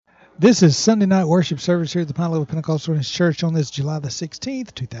This is Sunday night worship service here at the Pine Level Pentecostal Church on this July the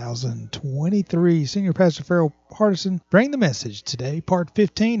 16th, 2023. Senior Pastor Ferrell Hardison bring the message today, part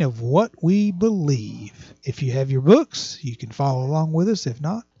 15 of What We Believe. If you have your books, you can follow along with us. If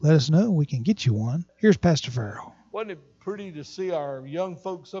not, let us know and we can get you one. Here's Pastor Ferrell. Wasn't it pretty to see our young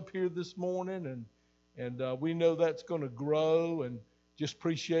folks up here this morning? And we know that's going to grow, and just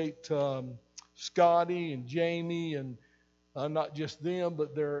appreciate Scotty and Jamie and not just them,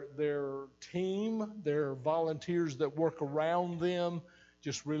 but their team, their volunteers that work around them.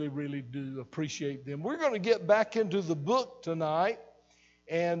 Just really, really do appreciate them. We're going to get back into the book tonight,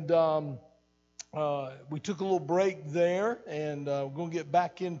 and we took a little break there, and we're going to get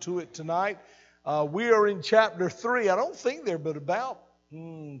back into it tonight. We are in chapter 3. I don't think there, but about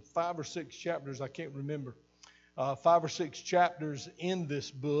 5 or 6 chapters. I can't remember. 5 or 6 chapters in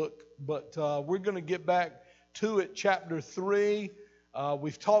this book, but we're going to get back to it, chapter 3.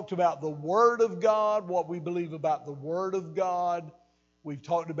 We've talked about the Word of God, what we believe about the Word of God. We've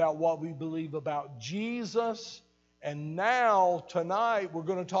talked about what we believe about Jesus. And now, tonight, we're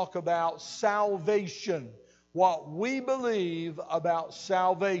going to talk about salvation, what we believe about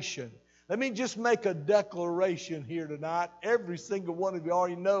salvation. Let me just make a declaration here tonight. Every single one of you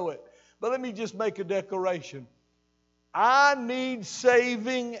already know it, but let me just make a declaration. I need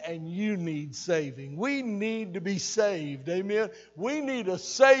saving and you need saving. We need to be saved. Amen. We need a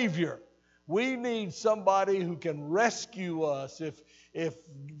Savior. We need somebody who can rescue us. If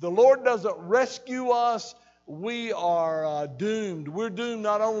the Lord doesn't rescue us, we are doomed. We're doomed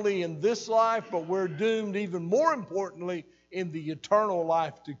not only in this life, but we're doomed even more importantly in the eternal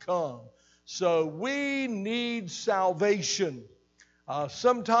life to come. So we need salvation.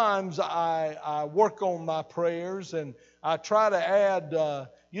 Sometimes I work on my prayers and I try to add,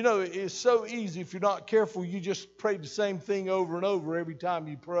 it's so easy if you're not careful, you just pray the same thing over and over every time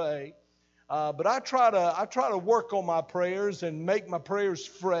you pray. But I try to work on my prayers and make my prayers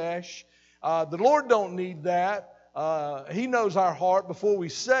fresh. The Lord don't need that. He knows our heart before we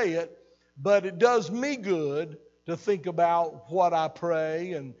say it, but it does me good to think about what I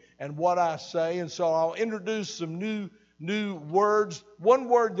pray and what I say. And so I'll introduce some new words. One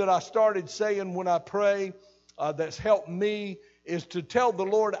word that I started saying when I pray that's helped me is to tell the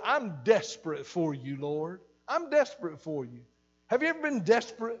Lord, I'm desperate for you, Lord. I'm desperate for you. Have you ever been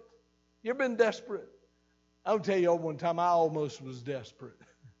desperate? You ever been desperate? I'll tell you one time I almost was desperate.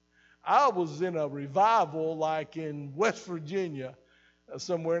 I was in a revival like in West Virginia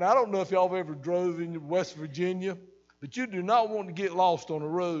somewhere, and I don't know if y'all have ever drove in West Virginia, but you do not want to get lost on a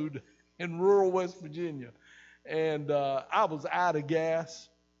road in rural West Virginia. And I was out of gas,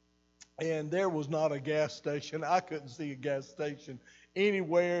 and there was not a gas station. I couldn't see a gas station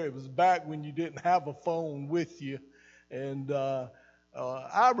anywhere. It was back when you didn't have a phone with you. And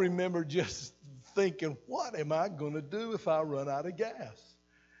I remember just thinking, what am I going to do if I run out of gas?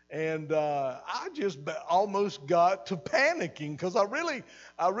 And I just almost got to panicking because I really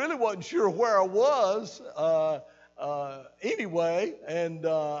wasn't sure where I was. Anyway, and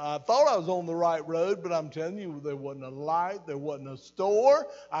I thought I was on the right road, but I'm telling you, there wasn't a light, there wasn't a store,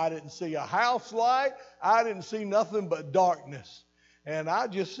 I didn't see a house light, I didn't see nothing but darkness. And I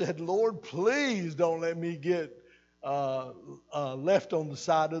just said, Lord, please don't let me get left on the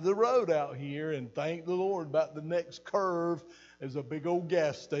side of the road out here. And thank the Lord, about the next curve, there's a big old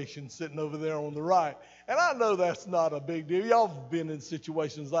gas station sitting over there on the right. And I know that's not a big deal. Y'all have been in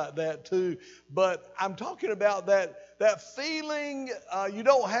situations like that too. But I'm talking about that feeling you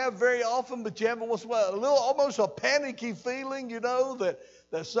don't have very often, but you have once in a while, almost a panicky feeling, that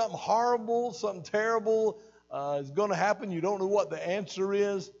something horrible, something terrible is going to happen. You don't know what the answer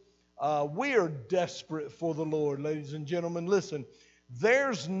is. We are desperate for the Lord, ladies and gentlemen. Listen,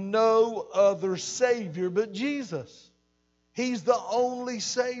 there's no other Savior but Jesus. He's the only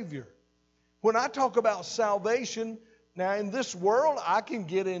Savior. When I talk about salvation, now in this world, I can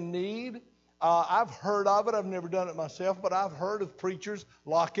get in need. I've heard of it. I've never done it myself, but I've heard of preachers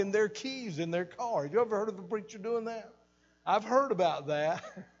locking their keys in their car. Have you ever heard of a preacher doing that? I've heard about that.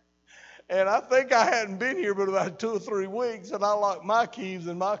 And I think I hadn't been here but about 2 or 3 weeks, and I locked my keys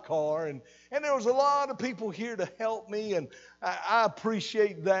in my car. And there was a lot of people here to help me, and I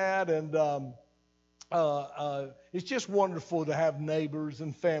appreciate that. And it's just wonderful to have neighbors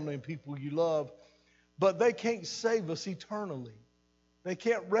and family and people you love. But they can't save us eternally. They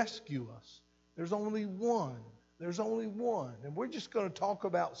can't rescue us. There's only one. There's only one. And we're just going to talk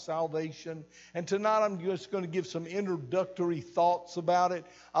about salvation. And tonight I'm just going to give some introductory thoughts about it.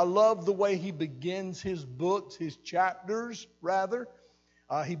 I love the way he begins his books, his chapters, rather.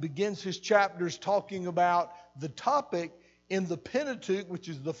 He begins his chapters talking about the topic in the Pentateuch, which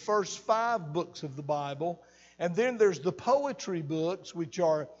is the first 5 books of the Bible. And then there's the poetry books, which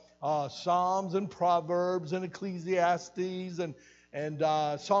are Psalms and Proverbs and Ecclesiastes and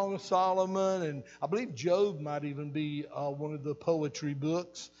Song of Solomon. And I believe Job might even be one of the poetry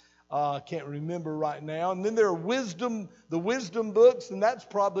books. I can't remember right now. And then there are the wisdom books, and that's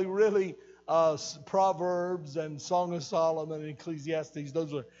probably really Proverbs and Song of Solomon and Ecclesiastes.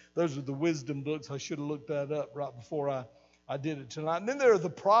 Those are the wisdom books. I should have looked that up right before I did it tonight. And then there are the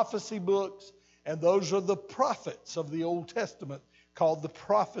prophecy books, and those are the prophets of the Old Testament, called the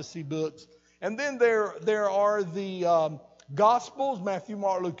prophecy books. And then there are the Gospels, Matthew,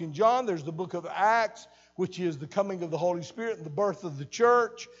 Mark, Luke, and John. There's the book of Acts, which is the coming of the Holy Spirit and the birth of the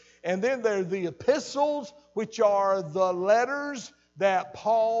church. And then there are the epistles, which are the letters that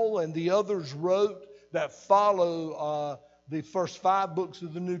Paul and the others wrote that follow the first 5 books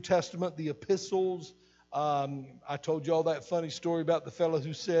of the New Testament, the epistles. I told you all that funny story about the fellow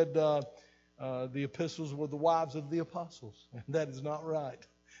who said the epistles were the wives of the apostles. And that is not right.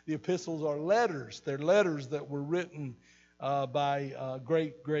 The epistles are letters. They're letters that were written by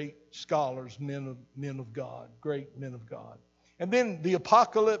great scholars, men of God, great men of God. And then the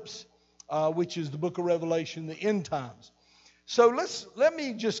Apocalypse, which is the book of Revelation, the end times. So let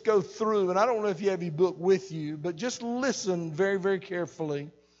me just go through, and I don't know if you have your book with you, but just listen very, very carefully.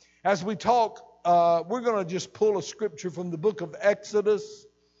 As we talk, we're going to just pull a scripture from the book of Exodus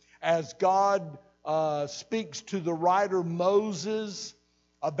as God speaks to the writer Moses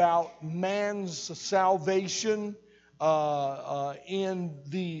about man's salvation in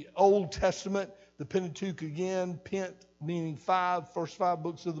the Old Testament. The Pentateuch again, Pent meaning 5, first 5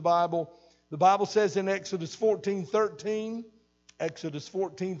 books of the Bible. The Bible says in Exodus 14:13,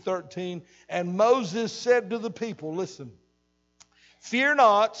 and Moses said to the people, listen, fear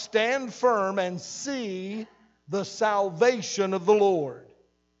not, stand firm and see the salvation of the Lord,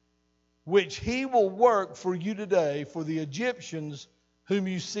 which he will work for you today, for the Egyptians whom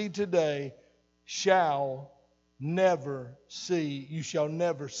you see today shall never see, you shall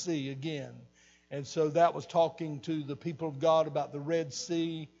never see again. And so that was talking to the people of God about the Red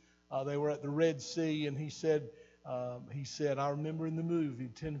Sea. They were at the Red Sea, and he said, I remember in the movie,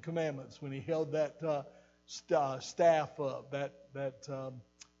 10 Commandments, when he held that staff up, that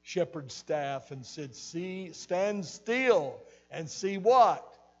shepherd's staff, and said, stand still and see what?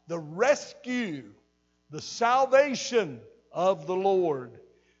 The rescue, the salvation of the Lord.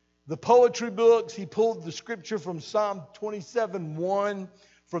 The poetry books, he pulled the scripture from Psalm 27:1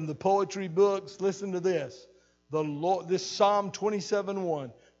 from the poetry books. Listen to this. This Psalm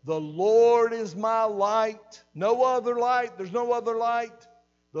 27:1. The Lord is my light. No other light. There's no other light.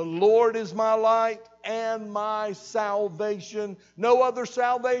 The Lord is my light and my salvation. No other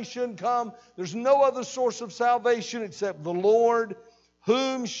salvation come. There's no other source of salvation except the Lord.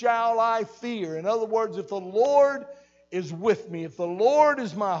 Whom shall I fear? In other words, if the Lord is with me, if the Lord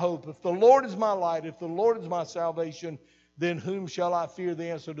is my hope, if the Lord is my light, if the Lord is my salvation, then whom shall I fear? The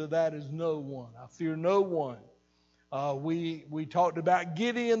answer to that is no one. I fear no one. We talked about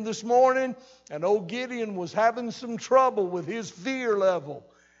Gideon this morning, and old Gideon was having some trouble with his fear level.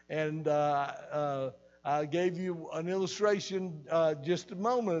 And I gave you an illustration just a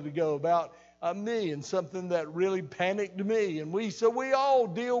moment ago about me and something that really panicked me. And we all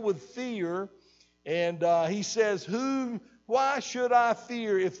deal with fear. And he says, why should I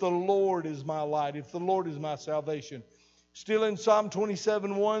fear if the Lord is my light, if the Lord is my salvation? Still in Psalm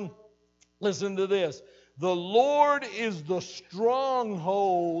 27:1, listen to this. The Lord is the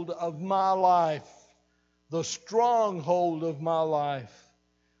stronghold of my life, the stronghold of my life.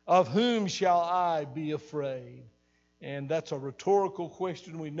 Of whom shall I be afraid? And that's a rhetorical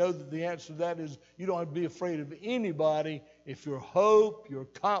question. We know that the answer to that is you don't have to be afraid of anybody if your hope, your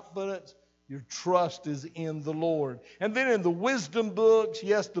confidence, your trust is in the Lord. And then in the wisdom books,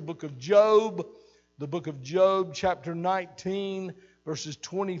 yes, the book of Job, chapter 19, verses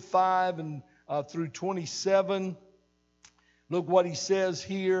 25 and through 27. Look what he says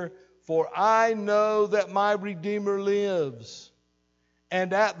here. For I know that my Redeemer lives,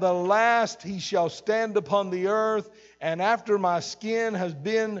 and at the last he shall stand upon the earth, and after my skin has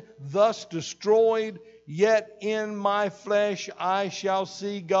been thus destroyed, yet in my flesh I shall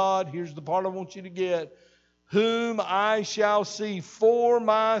see God. Here's the part I want you to get. Whom I shall see for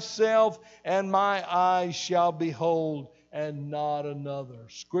myself, and my eyes shall behold, and not another.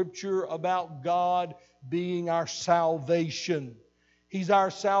 Scripture about God being our salvation. He's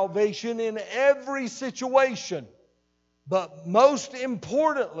our salvation in every situation. But most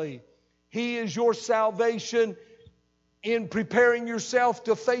importantly, He is your salvation in preparing yourself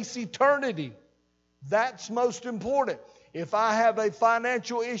to face eternity. That's most important. If I have a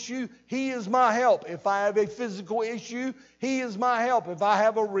financial issue, He is my help. If I have a physical issue, He is my help. If I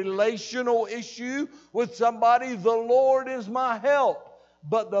have a relational issue with somebody, the Lord is my help.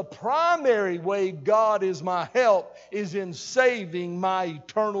 But the primary way God is my help is in saving my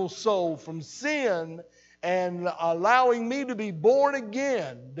eternal soul from sin and allowing me to be born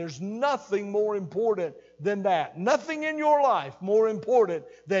again. There's nothing more important than that. Nothing in your life more important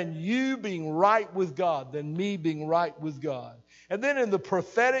than you being right with God, than me being right with God. And then in the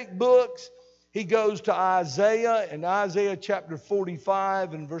prophetic books, he goes to Isaiah, in Isaiah chapter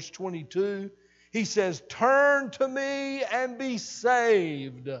 45 and verse 22. He says, turn to me and be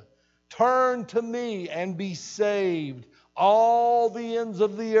saved. Turn to me and be saved, all the ends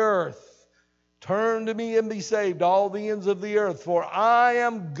of the earth. Turn to me and be saved, all the ends of the earth. For I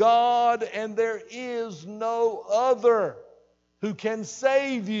am God and there is no other who can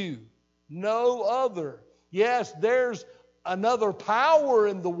save you. No other. Yes, there's another power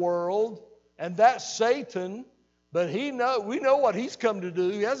in the world, and that's Satan. But we know what he's come to do.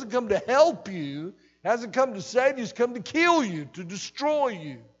 He hasn't come to help you. He hasn't come to save you. He's come to kill you, to destroy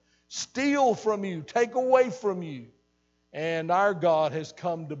you, steal from you, take away from you. And our God has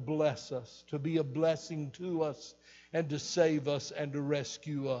come to bless us, to be a blessing to us, and to save us and to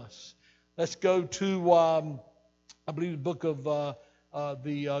rescue us. Let's go to, I believe, the book of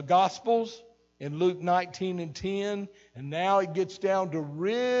the Gospels in Luke 19 and 10. And now it gets down to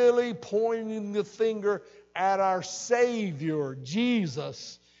really pointing the finger at our Savior,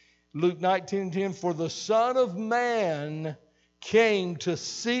 Jesus. Luke 19 and 10, for the Son of Man came to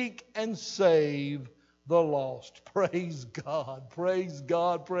seek and save the lost. Praise God, praise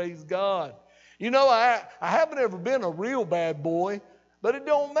God, praise God. You know, I haven't ever been a real bad boy, but it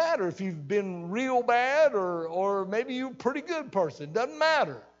don't matter if you've been real bad or maybe you're a pretty good person. It doesn't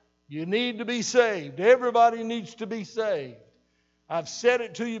matter. You need to be saved. Everybody needs to be saved. I've said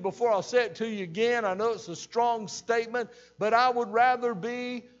it to you before. I'll say it to you again. I know it's a strong statement, but I would rather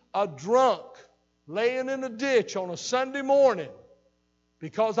be a drunk laying in a ditch on a Sunday morning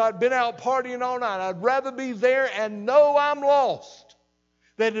because I'd been out partying all night. I'd rather be there and know I'm lost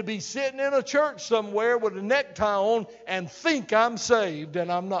than to be sitting in a church somewhere with a necktie on and think I'm saved and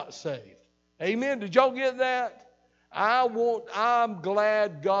I'm not saved. Amen. Did y'all get that? I'm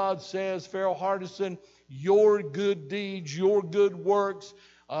glad God says, Ferrell Hardison, your good deeds, your good works,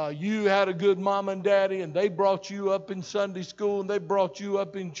 you had a good mom and daddy and they brought you up in Sunday school and they brought you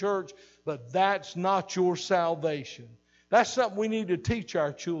up in church, but that's not your salvation. That's something we need to teach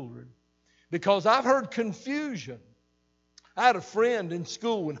our children, because I've heard confusion. I had a friend in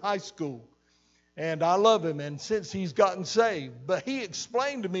school, in high school, and I love him, and since he's gotten saved, but he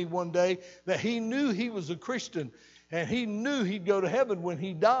explained to me one day that he knew he was a Christian and he knew he'd go to heaven when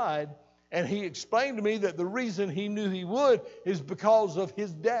he died. And he explained to me that the reason he knew he would is because of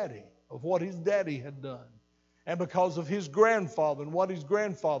his daddy, of what his daddy had done, and because of his grandfather and what his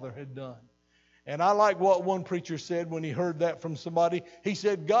grandfather had done. And I like what one preacher said when he heard that from somebody. He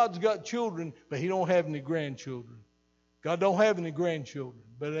said, God's got children, but he don't have any grandchildren. God don't have any grandchildren,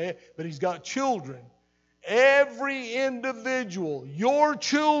 but he's got children. Every individual, your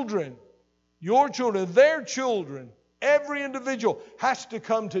children, their children, every individual has to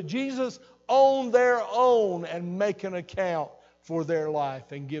come to Jesus on their own and make an account for their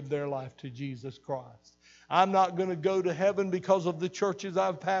life and give their life to Jesus Christ. I'm not going to go to heaven because of the churches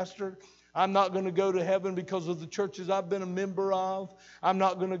I've pastored. I'm not going to go to heaven because of the churches I've been a member of. I'm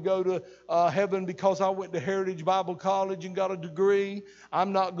not going to go to heaven because I went to Heritage Bible College and got a degree.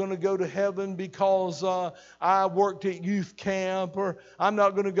 I'm not going to go to heaven because I worked at youth camp. Or I'm not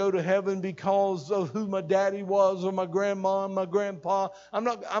going to go to heaven because of who my daddy was or my grandma and my grandpa. I'm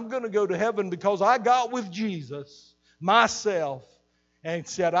going to go to heaven because I got with Jesus myself and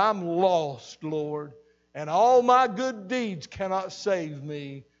said, I'm lost, Lord, and all my good deeds cannot save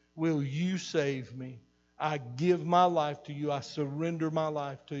me. Will you save me? I give my life to you. I surrender my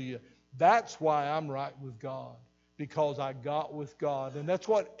life to you. That's why I'm right with God, because I got with God. And that's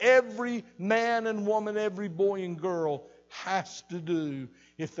what every man and woman, every boy and girl has to do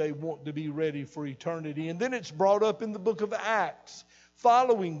if they want to be ready for eternity. And then it's brought up in the book of Acts,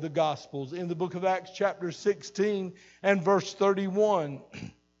 following the Gospels, in the book of Acts chapter 16 and verse 31.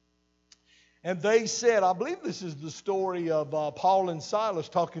 And they said, I believe this is the story of Paul and Silas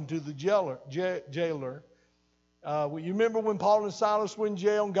talking to the jailer. You remember when Paul and Silas were in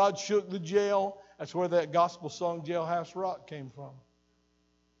jail and God shook the jail? That's where that gospel song, Jailhouse Rock, came from.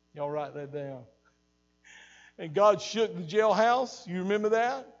 Y'all write that down. And God shook the jailhouse. You remember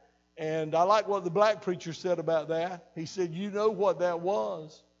that? And I like what the black preacher said about that. He said, you know what that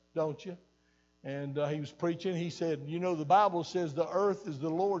was, don't you? And he was preaching. He said, you know, the Bible says the earth is the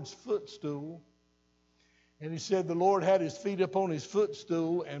Lord's footstool. And he said the Lord had his feet up on his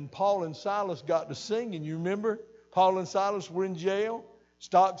footstool, and Paul and Silas got to singing. You remember? Paul and Silas were in jail.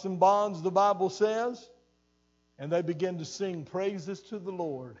 Stocks and bonds, the Bible says. And they began to sing praises to the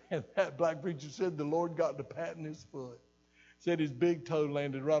Lord. And that black preacher said the Lord got to patting his foot. Said his big toe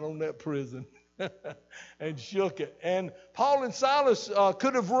landed right on that prison and shook it. And Paul and Silas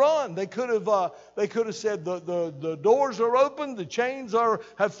could have run. They could have said the doors are open, the chains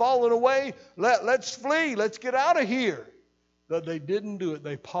have fallen away. Let's flee. Let's get out of here. But they didn't do it.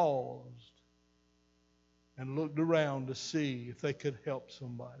 They paused and looked around to see if they could help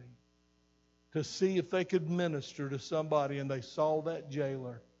somebody, to see if they could minister to somebody. And they saw that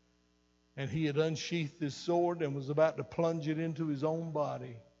jailer. And he had unsheathed his sword and was about to plunge it into his own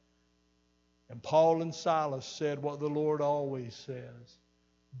body. And Paul and Silas said what the Lord always says.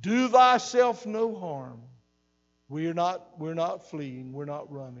 Do thyself no harm. We're not fleeing. We're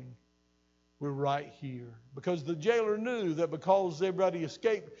not running. We're right here. Because the jailer knew that because everybody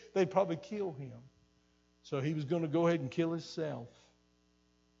escaped, they'd probably kill him. So he was going to go ahead and kill himself.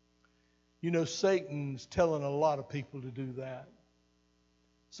 You know, Satan's telling a lot of people to do that.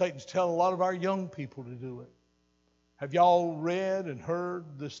 Satan's telling a lot of our young people to do it. Have y'all read and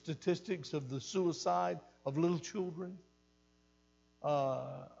heard the statistics of the suicide of little children?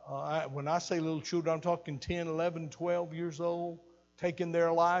 When I say little children, I'm talking 10, 11, 12 years old, taking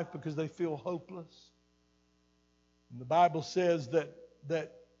their life because they feel hopeless. And the Bible says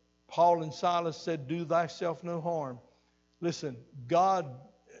that Paul and Silas said, do thyself no harm. Listen, God,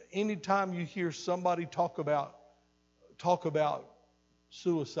 anytime you hear somebody talk about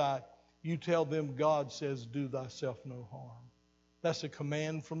suicide, you tell them God says, do thyself no harm. That's a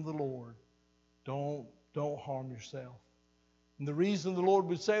command from the Lord. Don't harm yourself. And the reason the Lord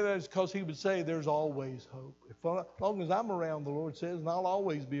would say that is because he would say there's always hope. As long as I'm around, the Lord says, and I'll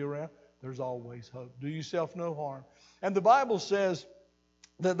always be around, there's always hope. Do yourself no harm. And the Bible says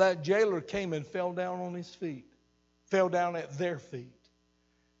that jailer came and fell down on his feet, fell down at their feet,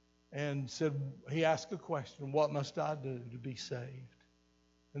 and said, he asked a question, what must I do to be saved?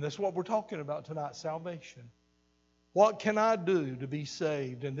 And that's what we're talking about tonight, salvation. What can I do to be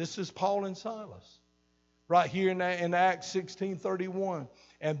saved? And this is Paul and Silas. Right here in Acts 16:31.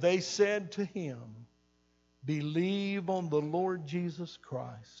 And they said to him, believe on the Lord Jesus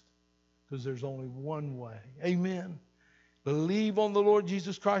Christ. Because there's only one way. Amen. Believe on the Lord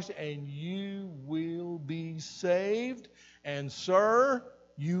Jesus Christ and you will be saved. And sir,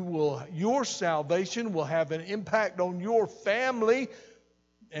 your salvation will have an impact on your family.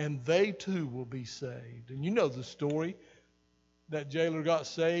 And they too will be saved. And you know the story. That jailer got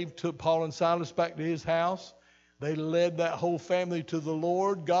saved, took Paul and Silas back to his house. They led that whole family to the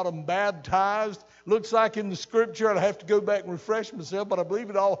Lord, got them baptized. Looks like in the scripture, I'd have to go back and refresh myself, but I believe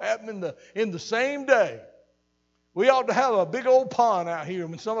it all happened in the same day. We ought to have a big old pond out here.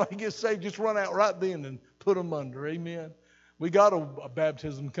 When somebody gets saved, just run out right then and put them under. Amen. We got a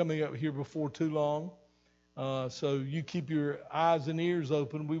baptism coming up here before too long. So you keep your eyes and ears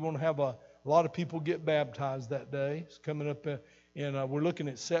open. We want to have a lot of people get baptized that day. It's coming up we're looking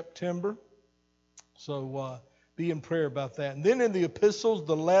at September. So be in prayer about that. And then in the epistles,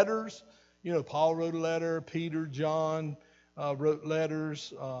 the letters, you know, Paul wrote a letter, Peter, John wrote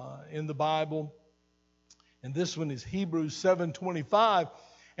letters in the Bible. And this one is Hebrews 7:25.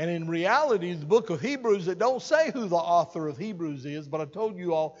 And in reality, the book of Hebrews, it don't say who the author of Hebrews is, but I told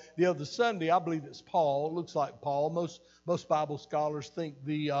you all the other Sunday, I believe it's Paul. It looks like Paul. Most Bible scholars think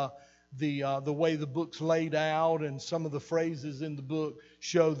the way the book's laid out and some of the phrases in the book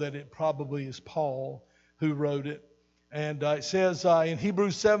show that it probably is Paul who wrote it. And it says in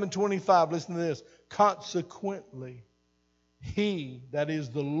Hebrews 7:25, listen to this, consequently, he, that is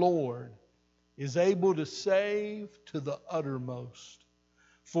the Lord, is able to save to the uttermost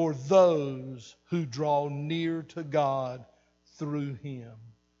for those who draw near to God through him.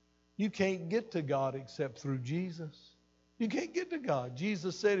 You can't get to God except through Jesus. You can't get to God.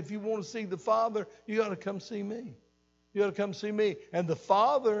 Jesus said, if you want to see the Father, you got to come see me. You got to come see me. And the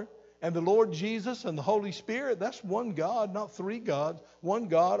Father and the Lord Jesus and the Holy Spirit, that's one God, not three gods. One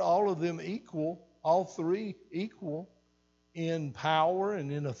God, all of them equal, all three equal in power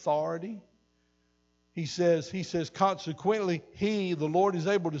and in authority. He says, consequently, he, the Lord, is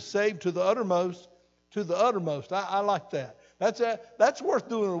able to save to the uttermost, to the uttermost. I like that. That's worth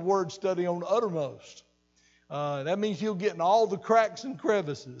doing a word study on uttermost. That means he'll get in all the cracks and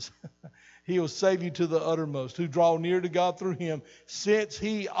crevices. He'll save you to the uttermost, who draw near to God through him, since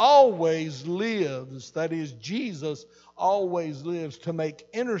he always lives, that is, Jesus always lives to make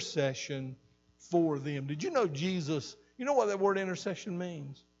intercession for them. Did you know Jesus, you know what that word intercession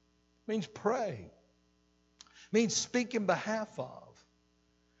means? It means pray. It means speak in behalf of.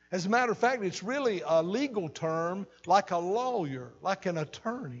 As a matter of fact, it's really a legal term like a lawyer, like an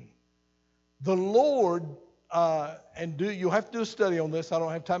attorney. The Lord, you'll have to do a study on this. I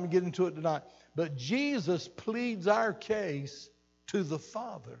don't have time to get into it tonight. But Jesus pleads our case to the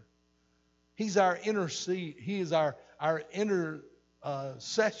Father. He's our intercede. He is our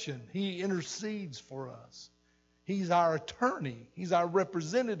intercession. He intercedes for us. He's our attorney. He's our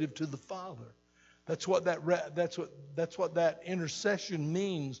representative to the Father. That's what that intercession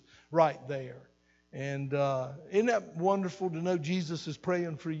means right there. And isn't that wonderful to know Jesus is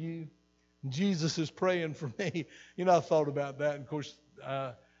praying for you? Jesus is praying for me. You know, I thought about that. And of course,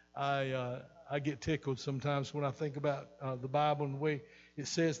 I get tickled sometimes when I think about the Bible and the way it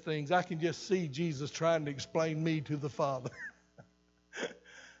says things. I can just see Jesus trying to explain me to the Father.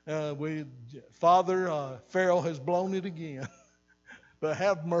 Father, Ferrell has blown it again. But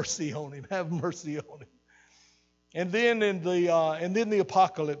have mercy on him. Have mercy on him. And then the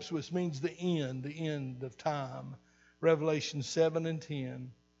apocalypse, which means the end of time. Revelation 7 and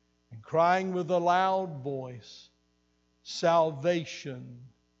 10. And crying with a loud voice, salvation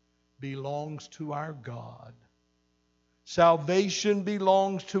belongs to our God. Salvation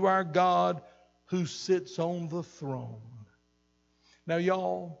belongs to our God who sits on the throne. Now,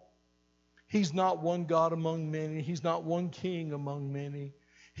 y'all, He's not one God among many. He's not one king among many.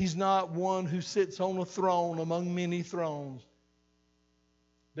 He's not one who sits on a throne among many thrones.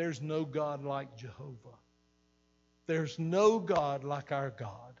 There's no God like Jehovah. There's no God like our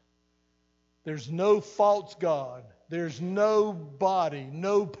God. There's no false God. There's no body,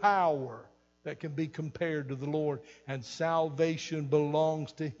 no power that can be compared to the Lord. And salvation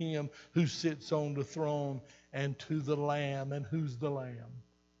belongs to Him who sits on the throne and to the Lamb. And who's the Lamb?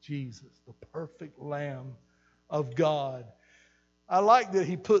 Jesus, the perfect Lamb of God. I like that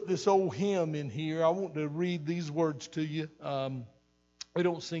he put this old hymn in here. I want to read these words to you. We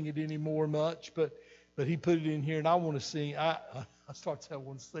don't sing it anymore much, but he put it in here, and I want to sing. I start saying I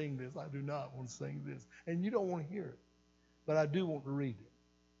want to sing this. I do not want to sing this. And you don't want to hear it, but I do want to read it.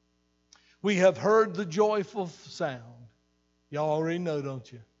 We have heard the joyful sound. Y'all already know, don't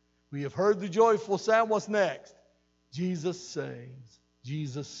you? We have heard the joyful sound. What's next? Jesus saves.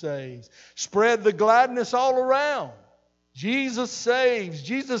 Jesus saves. Spread the gladness all around. Jesus saves.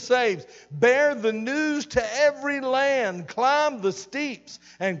 Jesus saves. Bear the news to every land. Climb the steeps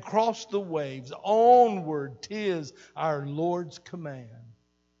and cross the waves. Onward 'tis our Lord's command.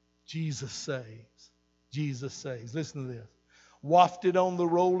 Jesus saves. Jesus saves. Listen to this. Wafted on the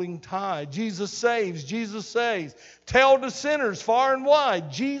rolling tide. Jesus saves. Jesus saves. Tell to sinners far and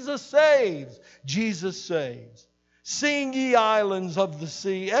wide. Jesus saves. Jesus saves. Sing, ye islands of the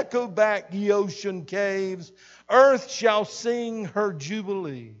sea, echo back, ye ocean caves. Earth shall sing her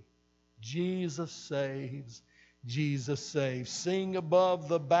jubilee. Jesus saves, Jesus saves. Sing above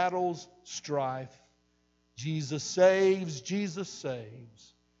the battle's strife. Jesus saves, Jesus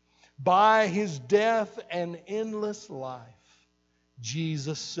saves. By His death and endless life.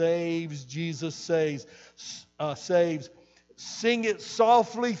 Jesus saves, Jesus saves. Sing it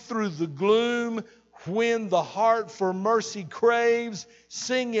softly through the gloom. When the heart for mercy craves,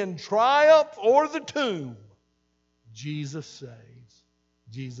 sing in triumph o'er the tomb. Jesus saves.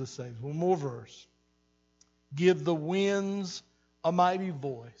 Jesus saves. One more verse. Give the winds a mighty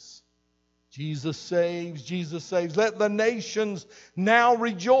voice. Jesus saves. Jesus saves. Let the nations now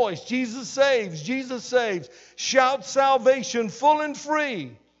rejoice. Jesus saves. Jesus saves. Shout salvation full and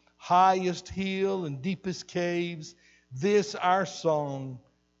free. Highest hill and deepest caves. This our song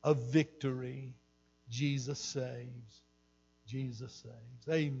of victory. Jesus saves. Jesus saves.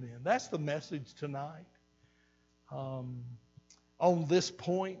 Amen. That's the message tonight. On this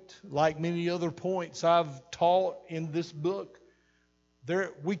point, like many other points I've taught in this book,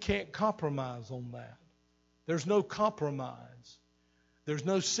 we can't compromise on that. There's no compromise. There's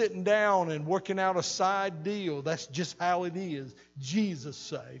no sitting down and working out a side deal. That's just how it is. Jesus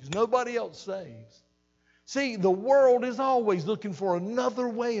saves. Nobody else saves. See, the world is always looking for another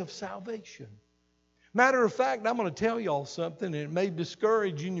way of salvation. Matter of fact, I'm going to tell y'all something, and it may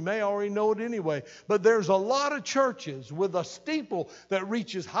discourage you, and you may already know it anyway, but there's a lot of churches with a steeple that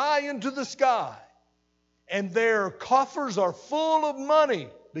reaches high into the sky, and their coffers are full of money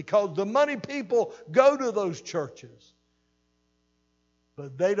because the money people go to those churches.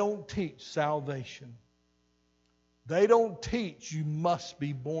 But they don't teach salvation. They don't teach you must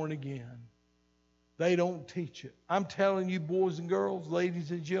be born again. They don't teach it. I'm telling you, boys and girls,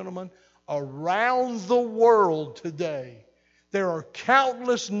 ladies and gentlemen, around the world today, There are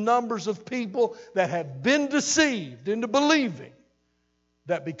countless numbers of people that have been deceived into believing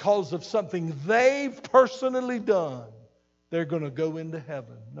that because of something they've personally done, they're going to go into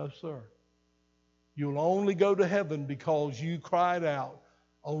heaven. No, sir. You'll only go to heaven because you cried out,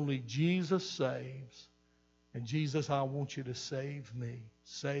 only Jesus saves. And Jesus, I want you to save me.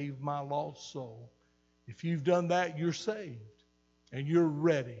 Save my lost soul. If you've done that, you're saved. And you're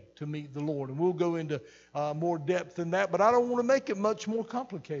ready to meet the Lord. And we'll go into more depth in that. But I don't want to make it much more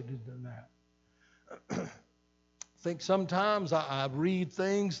complicated than that. I think sometimes I read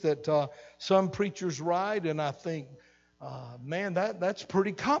things that some preachers write, and I think, man, that's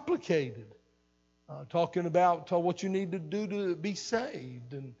pretty complicated. Talking about what you need to do to be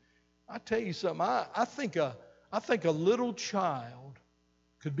saved. And I tell you something, I think a little child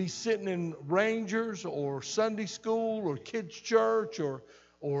could be sitting in Rangers or Sunday school or kids' church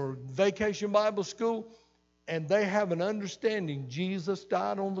or vacation Bible school, and they have an understanding Jesus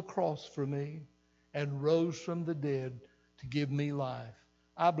died on the cross for me and rose from the dead to give me life.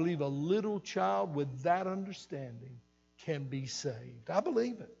 I believe a little child with that understanding can be saved. I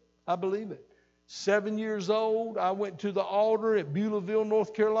believe it. I believe it. 7 years old, I went to the altar at Beulahville,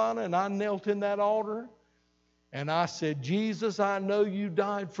 North Carolina, and I knelt in that altar. And I said, Jesus, I know you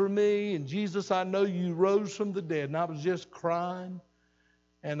died for me. And Jesus, I know you rose from the dead. And I was just crying.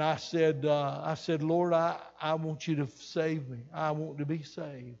 And I said, Lord, I want you to save me. I want to be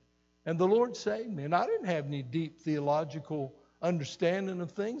saved. And the Lord saved me. And I didn't have any deep theological understanding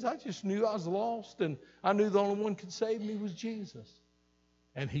of things. I just knew I was lost. And I knew the only one could save me was Jesus.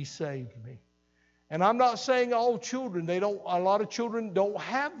 And He saved me. And I'm not saying all children, a lot of children don't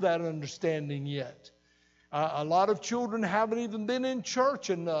have that understanding yet. A lot of children haven't even been in church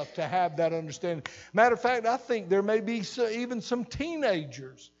enough to have that understanding. Matter of fact, I think there may be even some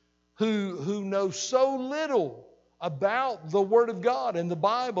teenagers who know so little about the Word of God and the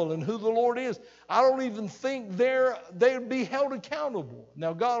Bible and who the Lord is. I don't even think they'd be held accountable.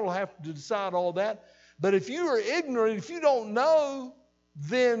 Now, God will have to decide all that. But if you are ignorant, if you don't know,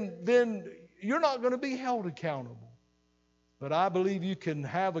 then you're not going to be held accountable. But I believe you can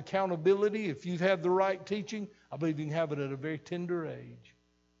have accountability if you've had the right teaching. I believe you can have it at a very tender age.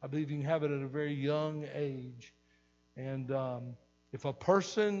 I believe you can have it at a very young age. And if a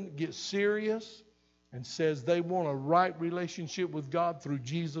person gets serious and says they want a right relationship with God through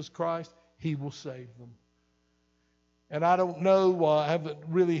Jesus Christ, He will save them. And I don't know, I haven't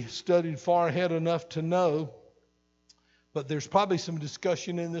really studied far ahead enough to know, but there's probably some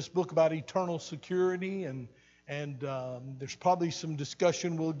discussion in this book about eternal security, and there's probably some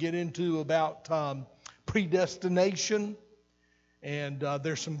discussion we'll get into about predestination. And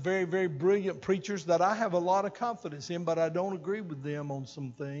there's some very, very brilliant preachers that I have a lot of confidence in, but I don't agree with them on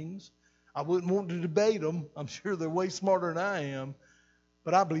some things. I wouldn't want to debate them. I'm sure they're way smarter than I am.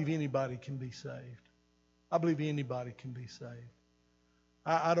 But I believe anybody can be saved. I believe anybody can be saved.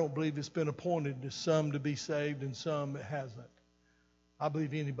 I don't believe it's been appointed to some to be saved and some it hasn't. I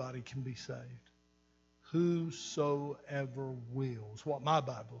believe anybody can be saved. Whosoever wills, what my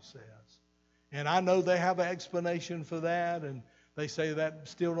Bible says. And I know they have an explanation for that, and they say that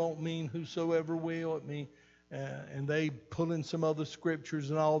still don't mean whosoever will. It mean, and they pull in some other scriptures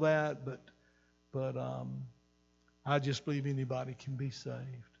and all that, but I just believe anybody can be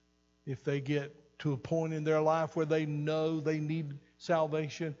saved. If they get to a point in their life where they know they need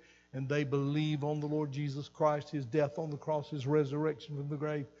salvation and they believe on the Lord Jesus Christ, His death on the cross, His resurrection from the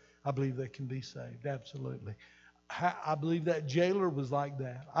grave, I believe they can be saved, absolutely. I believe that jailer was like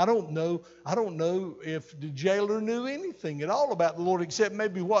that. I don't know if the jailer knew anything at all about the Lord except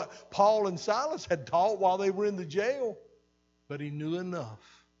maybe what Paul and Silas had taught while they were in the jail. But he knew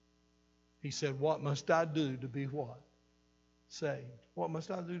enough. He said, what must I do to be what? Saved. What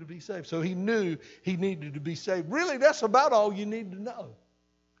must I do to be saved? So he knew he needed to be saved. Really, that's about all you need to know,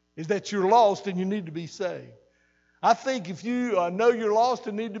 is that you're lost and you need to be saved. I think if you know you're lost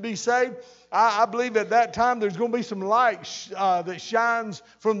and need to be saved, I believe at that time there's going to be some light that shines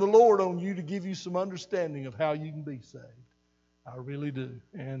from the Lord on you to give you some understanding of how you can be saved. I really do.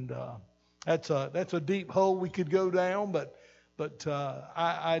 And that's a deep hole we could go down, but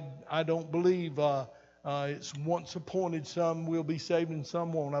I don't believe it's once appointed some will be saved and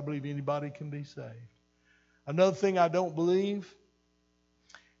some won't. I believe anybody can be saved. Another thing I don't believe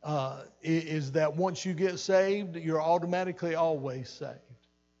is that once you get saved, you're automatically always saved.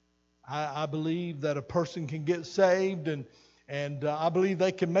 I believe that a person can get saved, and I believe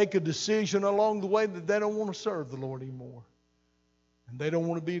they can make a decision along the way that they don't want to serve the Lord anymore. And they don't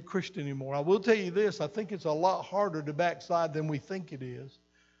want to be a Christian anymore. I will tell you this, I think it's a lot harder to backslide than we think it is.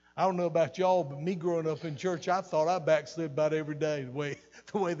 I don't know about y'all, but me growing up in church, I thought I backslid about every day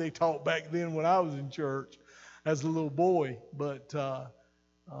the way they taught back then when I was in church as a little boy. But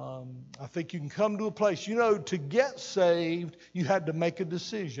I think you can come to a place, to get saved, you had to make a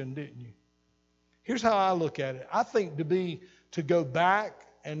decision, didn't you? Here's how I look at it. I think to go back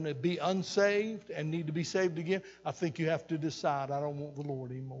and be unsaved and need to be saved again, I think you have to decide, I don't want the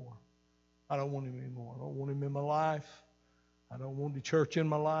Lord anymore. I don't want Him anymore. I don't want Him in my life. I don't want the church in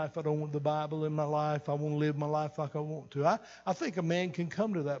my life. I don't want the Bible in my life. I want to live my life like I want to. I think a man can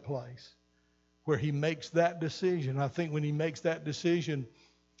come to that place where he makes that decision. I think when he makes that decision,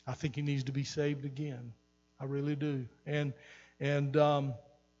 I think he needs to be saved again. I really do. And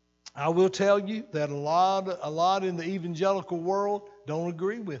I will tell you that a lot in the evangelical world don't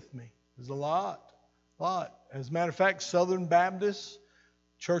agree with me. There's a lot. As a matter of fact, Southern Baptist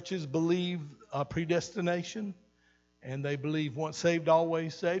churches believe predestination. And they believe once saved,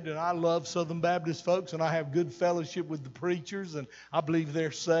 always saved. And I love Southern Baptist folks, and I have good fellowship with the preachers, and I believe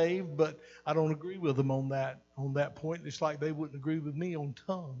they're saved, but I don't agree with them on that point. It's like they wouldn't agree with me on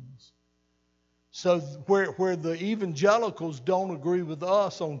tongues. So where the evangelicals don't agree with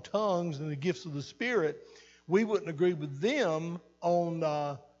us on tongues and the gifts of the Spirit, we wouldn't agree with them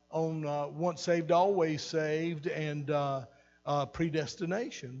on once saved, always saved, and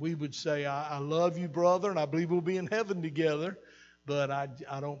predestination. We would say, I love you, brother, and I believe we'll be in heaven together, but I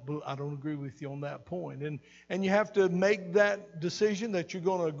don't agree with you on that point. And you have to make that decision that you're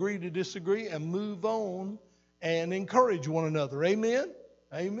going to agree to disagree and move on and encourage one another. Amen?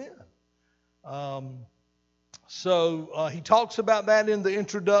 Amen. So he talks about that in the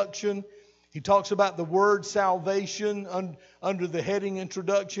introduction. He talks about the word salvation under the heading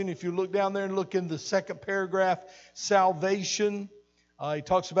introduction. If you look down there and look in the second paragraph, salvation. He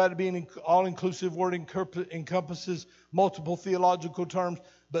talks about it being an all-inclusive word, encompasses multiple theological terms.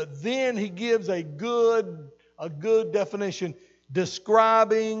 But then he gives a good definition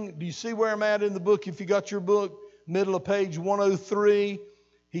describing. Do you see where I'm at in the book? If you got your book, middle of page 103,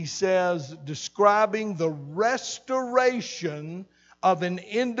 he says, describing the restoration of an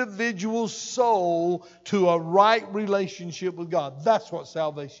individual's soul to a right relationship with God. That's what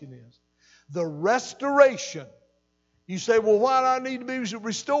salvation is. The restoration. You say, well, why do I need to be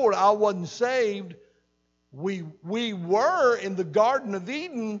restored? I wasn't saved. We were in the Garden of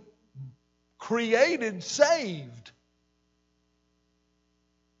Eden created saved.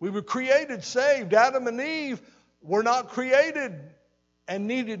 We were created saved. Adam and Eve were not created and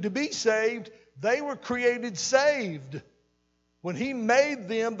needed to be saved. They were created saved. When He made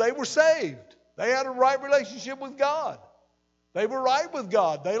them, they were saved. They had a right relationship with God. They were right with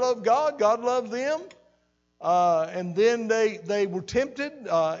God. They loved God. God loved them. And then they were tempted.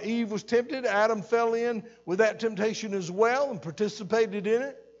 Eve was tempted. Adam fell in with that temptation as well and participated in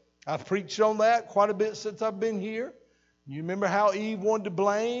it. I've preached on that quite a bit since I've been here. You remember how Eve wanted to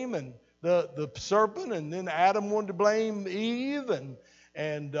blame and the serpent, and then Adam wanted to blame Eve,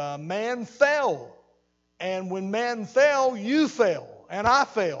 and man fell. And when man fell, you fell, and I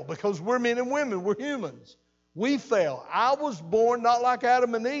fell, because we're men and women, we're humans. We fell. I was born not like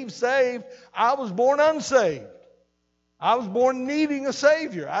Adam and Eve, saved. I was born unsaved. I was born needing a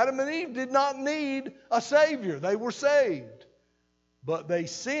Savior. Adam and Eve did not need a Savior. They were saved. But they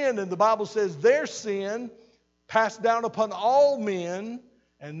sinned, and the Bible says their sin passed down upon all men.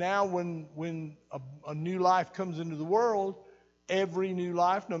 And now when a new life comes into the world, every new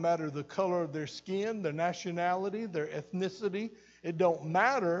life, no matter the color of their skin, their nationality, their ethnicity, it don't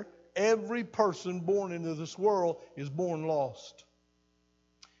matter. Every person born into this world is born lost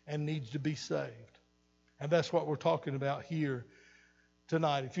and needs to be saved. And that's what we're talking about here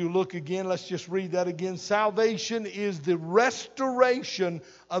tonight. If you look again, let's just read that again. Salvation is the restoration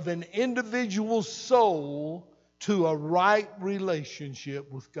of an individual's soul to a right relationship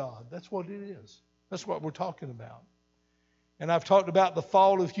with God. That's what it is. That's what we're talking about. And I've talked about the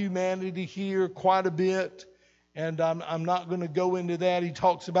fall of humanity here quite a bit, and I'm not going to go into that. He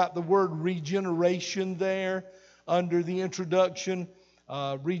talks about the word regeneration there under the introduction.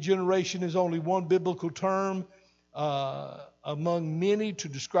 Regeneration is only one biblical term among many to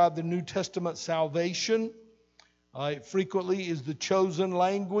describe the New Testament salvation. It frequently is the chosen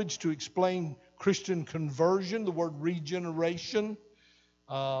language to explain Christian conversion, the word regeneration,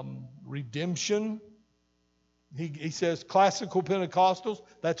 redemption. He says classical Pentecostals,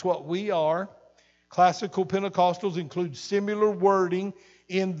 that's what we are. Classical Pentecostals include similar wording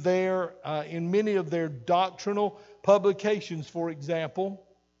in many of their doctrinal publications, for example.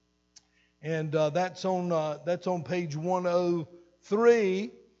 And that's on page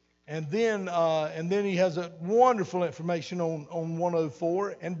 103. And then he has a wonderful information on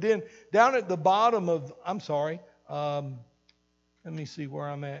 104. And then down at the bottom of, let me see where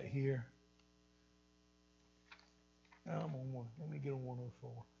I'm at here. Let me get on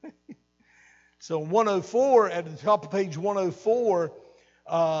 104. So 104, at the top of page 104,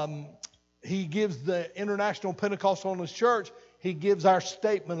 he gives the International Pentecostalist Church, he gives our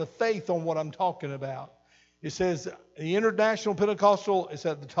statement of faith on what I'm talking about. It says the International Pentecostal, it's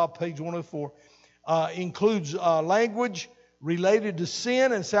at the top of page 104, includes language related to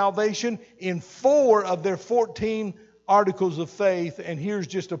sin and salvation in 4 of their 14 articles of faith. And here's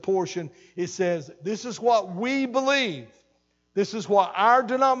just a portion. It says, this is what we believe. This is what our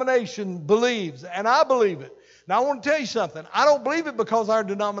denomination believes, and I believe it. Now, I want to tell you something. I don't believe it because our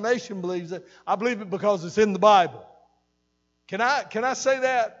denomination believes it. I believe it because it's in the Bible. Can I say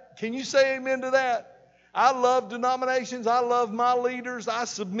that? Can you say amen to that? I love denominations. I love my leaders. I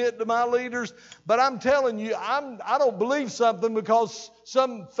submit to my leaders. But I'm telling you, I don't believe something because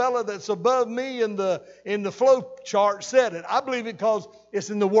some fella that's above me in the flow chart said it. I believe it because it's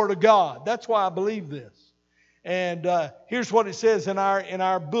in the Word of God. That's why I believe this. And here's what it says in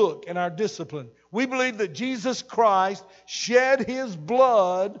our book, in our discipline. We believe that Jesus Christ shed His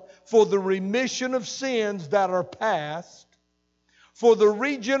blood for the remission of sins that are past, for the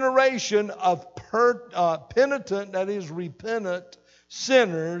regeneration of penitent, that is repentant,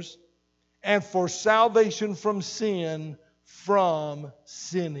 sinners, and for salvation from sin, from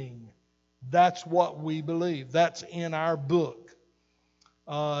sinning. That's what we believe. That's in our book.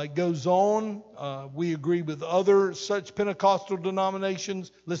 It goes on. We agree with other such Pentecostal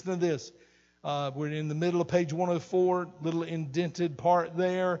denominations. Listen to this. We're in the middle of page 104, little indented part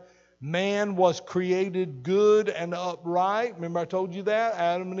there. Man was created good and upright. Remember I told you that?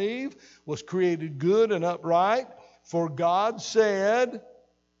 Adam and Eve was created good and upright. For God said,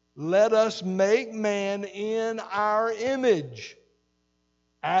 let us make man in our image,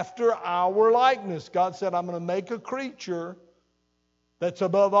 after our likeness. God said, I'm going to make a creature that's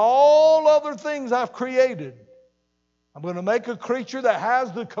above all other things I've created. I'm going to make a creature that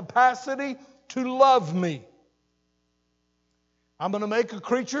has the capacity to love me. I'm going to make a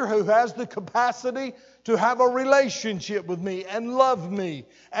creature who has the capacity to have a relationship with me and love me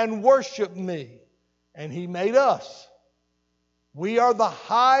and worship me. And He made us. We are the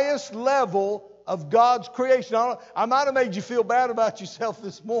highest level of God's creation. I might have made you feel bad about yourself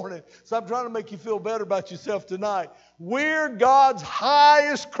this morning, so I'm trying to make you feel better about yourself tonight. We're God's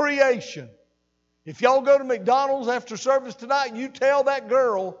highest creation. If y'all go to McDonald's after service tonight, you tell that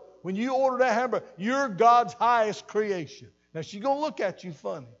girl when you order that hamburger, you're God's highest creation. Now, she's going to look at you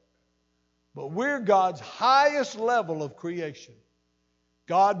funny. But we're God's highest level of creation.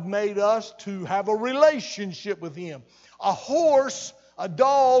 God made us to have a relationship with Him. A horse, a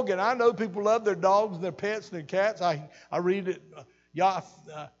dog, and I know people love their dogs and their pets and their cats. I read it.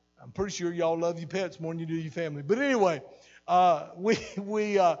 I'm pretty sure y'all love your pets more than you do your family. But anyway, an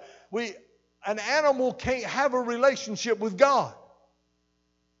animal can't have a relationship with God.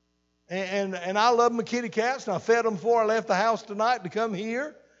 And I love my kitty cats, and I fed them before I left the house tonight to come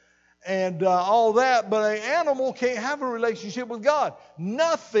here and all that. But an animal can't have a relationship with God.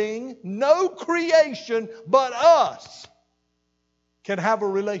 Nothing, no creation but us can have a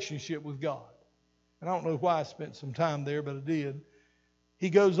relationship with God. And I don't know why I spent some time there, but I did. He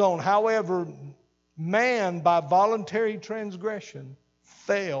goes on, however, man by voluntary transgression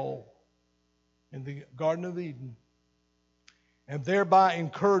fell in the Garden of Eden, and thereby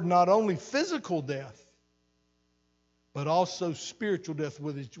incurred not only physical death, but also spiritual death,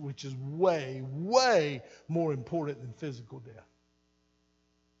 which is way, way more important than physical death,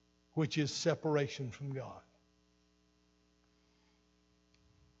 which is separation from God.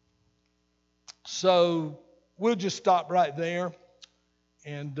 So we'll just stop right there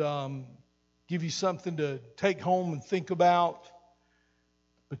and give you something to take home and think about.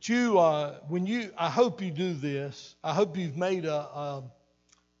 But I hope you do this. I hope you've made a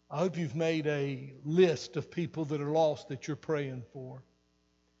list of people that are lost that you're praying for.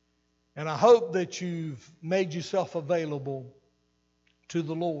 And I hope that you've made yourself available to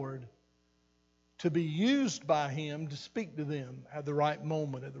the Lord to be used by Him to speak to them at the right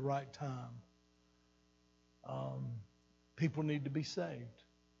moment, at the right time. People need to be saved.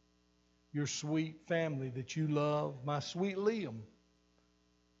 Your sweet family that you love, my sweet Liam.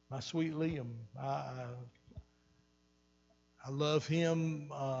 My sweet Liam, I love him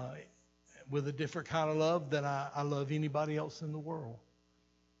with a different kind of love than I love anybody else in the world.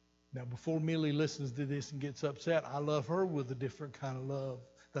 Now, before Millie listens to this and gets upset, I love her with a different kind of love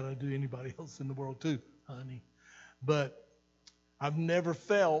than I do anybody else in the world too, honey. But I've never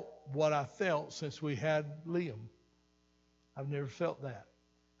felt what I felt since we had Liam. I've never felt that.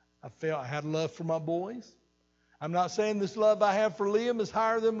 I had love for my boys. I'm not saying this love I have for Liam is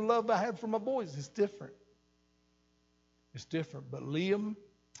higher than the love I have for my boys. It's different. It's different. But Liam,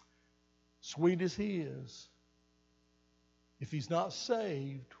 sweet as he is, if he's not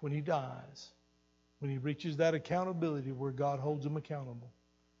saved when he dies, when he reaches that accountability where God holds him accountable,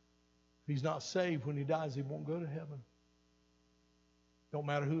 if he's not saved when he dies, he won't go to heaven. Don't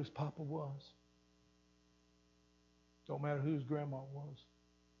matter who his papa was. Don't matter who his grandma was.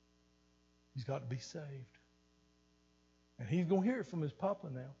 He's got to be saved. And he's going to hear it from his papa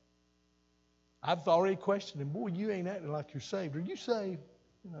now. I've already questioned him. Boy, you ain't acting like you're saved. Are you saved?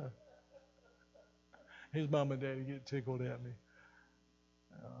 You know. His mom and daddy get tickled at me.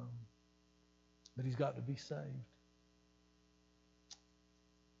 But he's got to be saved.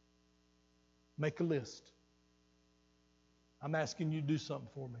 Make a list. I'm asking you to do something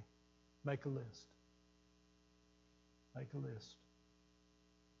for me. Make a list. Make a list.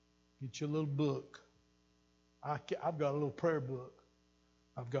 Get your little book. I've got a little prayer book.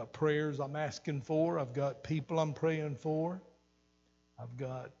 I've got prayers I'm asking for. I've got people I'm praying for. I've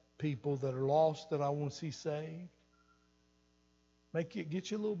got people that are lost that I want to see saved.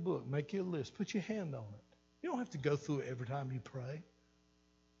 Get your little book. Make you a list. Put your hand on it. You don't have to go through it every time you pray.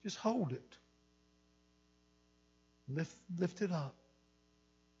 Just hold it. Lift it up.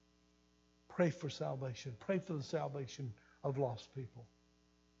 Pray for salvation. Pray for the salvation of lost people.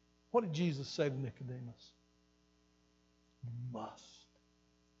 What did Jesus say to Nicodemus? You must.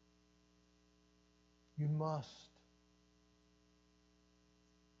 You must.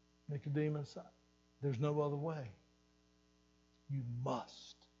 Nicodemus, there's no other way. You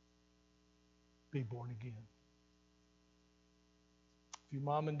must be born again. If your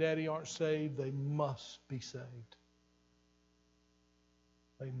mom and daddy aren't saved, they must be saved.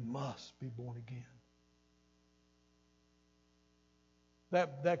 They must be born again.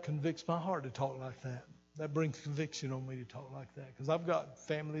 That convicts my heart to talk like that. That brings conviction on me to talk like that because I've got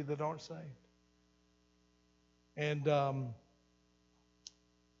family that aren't saved. And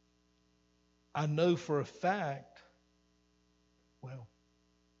I know for a fact, well,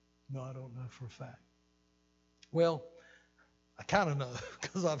 no, I don't know for a fact. Well, I kind of know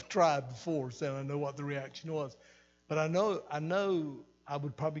because I've tried before, saying I know what the reaction was. But I know I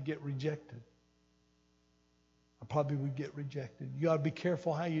would probably get rejected. I probably would get rejected. You got to be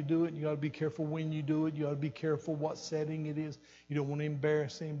careful how you do it. You got to be careful when you do it. You got to be careful what setting it is. You don't want to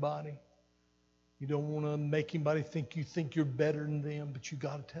embarrass anybody. You don't want to make anybody think you're better than them, but you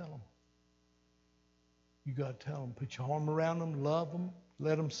got to tell them. You got to tell them. Put your arm around them, love them,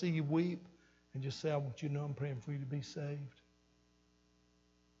 let them see you weep, and just say, I want you to know I'm praying for you to be saved.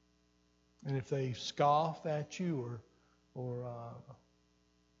 And if they scoff at you or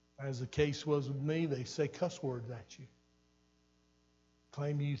as the case was with me, they say cuss words at you.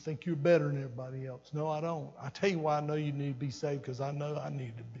 Claim you think you're better than everybody else. No, I don't. I tell you why I know you need to be saved, because I know I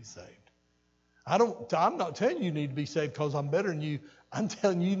need to be saved. I'm not telling you need to be saved because I'm better than you. I'm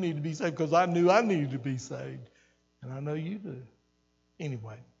telling you need to be saved because I knew I needed to be saved. And I know you do.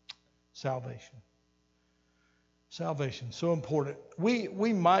 Anyway, salvation. Salvation, so important.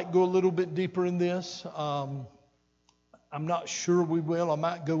 We might go a little bit deeper in this. I'm not sure we will. I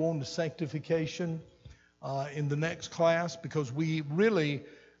might go on to sanctification in the next class because we really,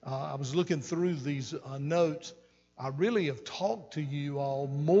 I was looking through these notes. I really have talked to you all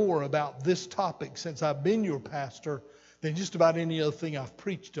more about this topic since I've been your pastor than just about any other thing I've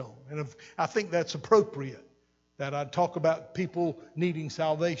preached on. And I think that's appropriate, that I talk about people needing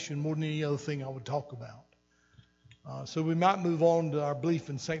salvation more than any other thing I would talk about. So we might move on to our belief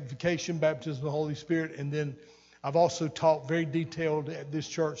in sanctification, baptism of the Holy Spirit, and then I've also talked very detailed at this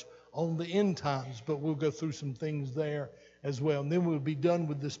church on the end times, but we'll go through some things there as well. And then we'll be done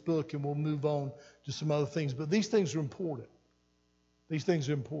with this book and we'll move on to some other things. But these things are important. These things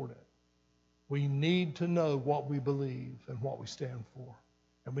are important. We need to know what we believe and what we stand for.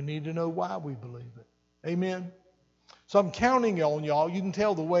 And we need to know why we believe it. Amen? So I'm counting on y'all. You can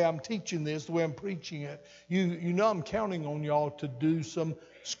tell the way I'm teaching this, the way I'm preaching it. You know I'm counting on y'all to do some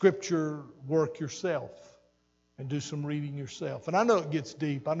scripture work yourself and do some reading yourself. And I know it gets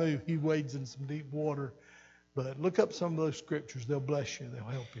deep. I know he wades in some deep water. But look up some of those scriptures. They'll bless you. They'll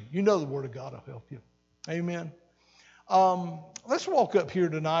help you. You know the Word of God will help you. Amen. Let's walk up here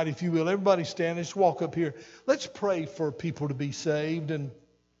tonight, if you will. Everybody stand. Let's walk up here. Let's pray for people to be saved. And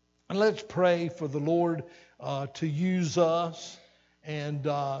let's pray for the Lord to use us and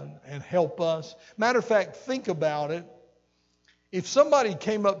help us. Matter of fact, think about it. If somebody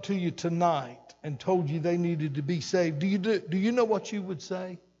came up to you tonight and told you they needed to be saved, do you know what you would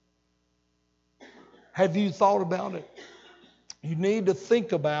say? Have you thought about it? You need to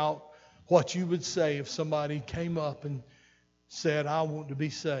think about what you would say if somebody came up and said, I want to be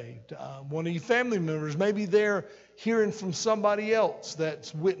saved. One of your family members, maybe they're hearing from somebody else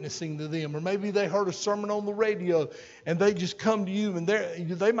that's witnessing to them, or maybe they heard a sermon on the radio and they just come to you and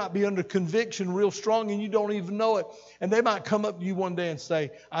they might be under conviction real strong and you don't even know it. And they might come up to you one day and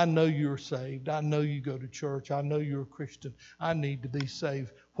say, I know you're saved. I know you go to church. I know you're a Christian. I need to be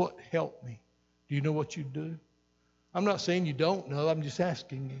saved. What help me? Do you know what you do? I'm not saying you don't know. I'm just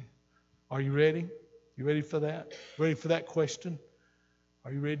asking you. Are you ready? You ready for that? Ready for that question?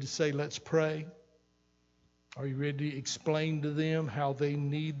 Are you ready to say, let's pray? Are you ready to explain to them how they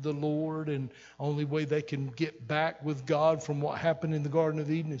need the Lord, and only way they can get back with God from what happened in the Garden of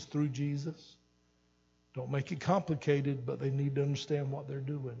Eden is through Jesus? Don't make it complicated, but they need to understand what they're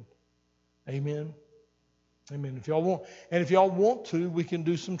doing. Amen? Amen. If y'all want to, we can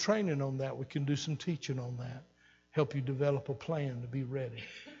do some training on that. We can do some teaching on that. Help you develop a plan to be ready.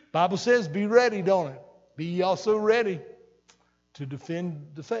 Bible says be ready, don't it? Be ye also ready to defend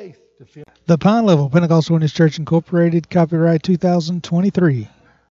the faith. The Pine Level Pentecostal Witness Church Incorporated, copyright 2023.